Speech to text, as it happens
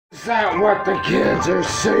Is that what the kids are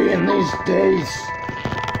saying these days?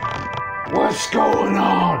 What's going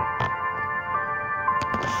on?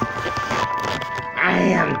 I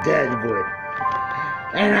am Deadwood,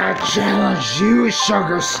 and I challenge you,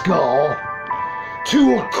 Sugar Skull,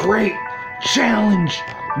 to a great challenge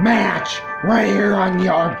match right here on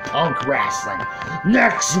Yard Punk Wrestling.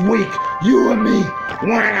 Next week, you and me,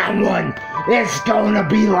 one-on-one. It's gonna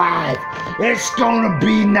be live. It's gonna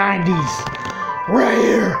be 90s. Right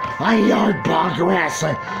here on Yard Punk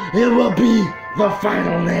Wrestling. It will be the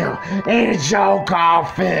final nail in Joe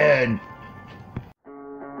Coffin.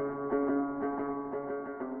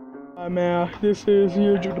 Hi man, this is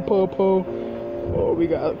here the Popo. Oh, we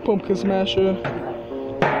got Pumpkin Smasher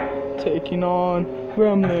taking on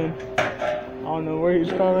Gremlin. I don't know where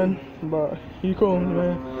he's coming, but he's coming,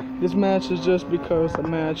 man. This match is just because the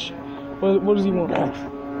match. What does he want?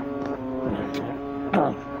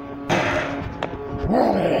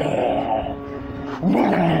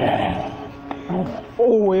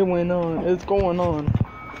 Oh, it went on. It's going on.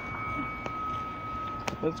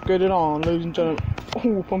 Let's get it on, ladies and gentlemen.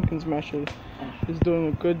 Oh, Pumpkin Smasher is doing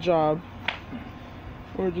a good job.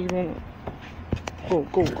 We're just gonna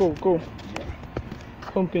go.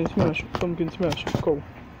 Pumpkin Smasher, go.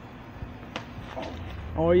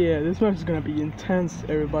 Oh yeah, this match is gonna be intense,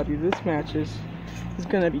 everybody. This match is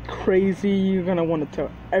gonna be crazy. You're gonna want to tell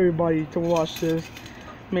everybody to watch this.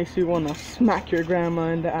 Makes you wanna smack your grandma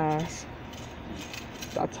in the ass.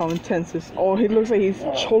 That's how intense this. Oh, he looks like he's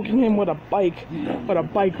choking him with a bike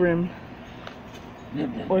rim.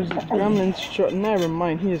 Or is Gremlin struggling? Never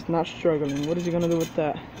mind, he is not struggling. What is he gonna do with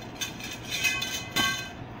that?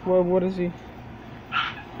 Well, what is he?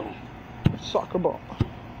 Soccer ball.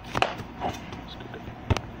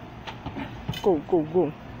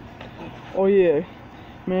 Go. Oh yeah,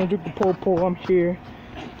 man, Duke the Popo, I'm here.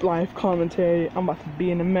 Live commentary. I'm about to be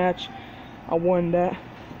in a match. I won that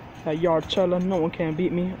yard challenge. No one can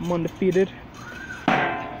beat me. I'm undefeated.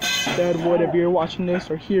 Deadwood, if you're watching this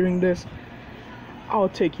or hearing this, I'll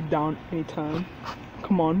take you down anytime.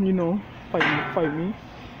 Come on, you know, fight me.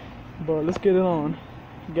 But let's get it on.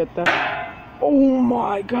 Get that. Oh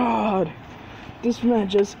my God! This man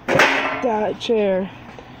just hit that chair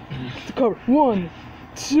to cover. 1,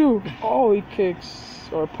 2. Oh, he kicks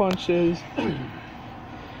or punches.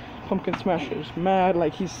 Pumpkin Smasher's mad,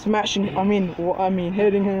 like he's smashing. I mean,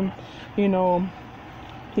 hitting him. You know,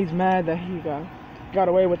 he's mad that he got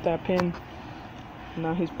away with that pin.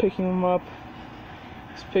 Now he's picking him up.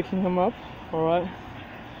 All right.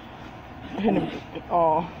 Hit him.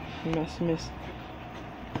 Oh, miss.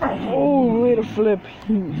 Oh, made a flip.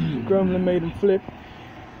 Gremlin made him flip.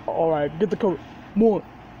 All right, get the cover. 1,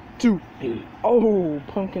 2. Oh,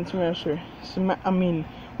 Pumpkin Smasher.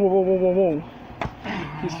 Whoa.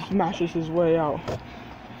 He smashes his way out.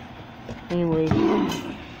 Anyways,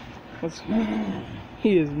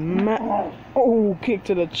 he is mad. Oh, kick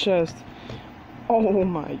to the chest. Oh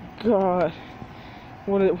my God.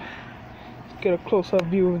 Let's get a close-up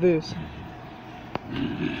view of this.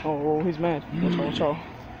 Oh, he's mad. Watch out.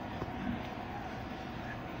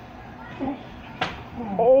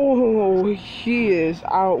 Oh, he is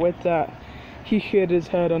out with that. He hit his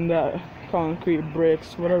head on that concrete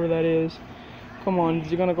bricks, whatever that is. Come on, is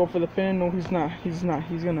he gonna go for the pin? No, he's not. He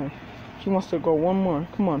wants to go one more.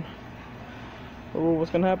 Come on. Oh, what's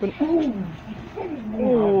gonna happen?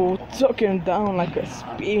 Oh, took him down like a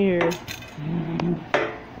spear.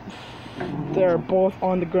 They're both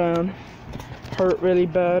on the ground. Hurt really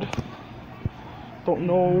bad. Don't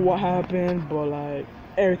know what happened, but like,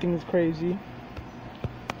 everything's crazy.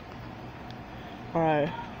 Alright.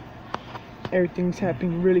 Everything's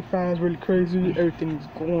happening really fast, really crazy. Everything's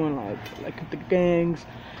going like the gangs.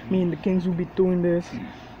 Me and the gangs will be doing this.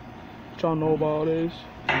 Y'all know about this.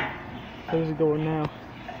 How's it going now?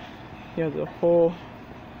 He has the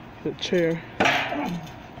chair.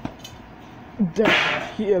 Dead.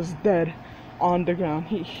 He is dead on the ground.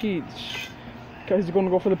 Guys, he's gonna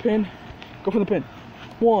go for the pin. Go for the pin.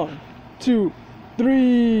 1, 2,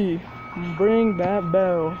 3. Bring that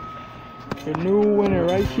bell. Your new winner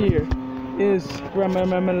right here is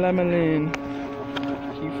Gremlin.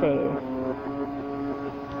 He fell.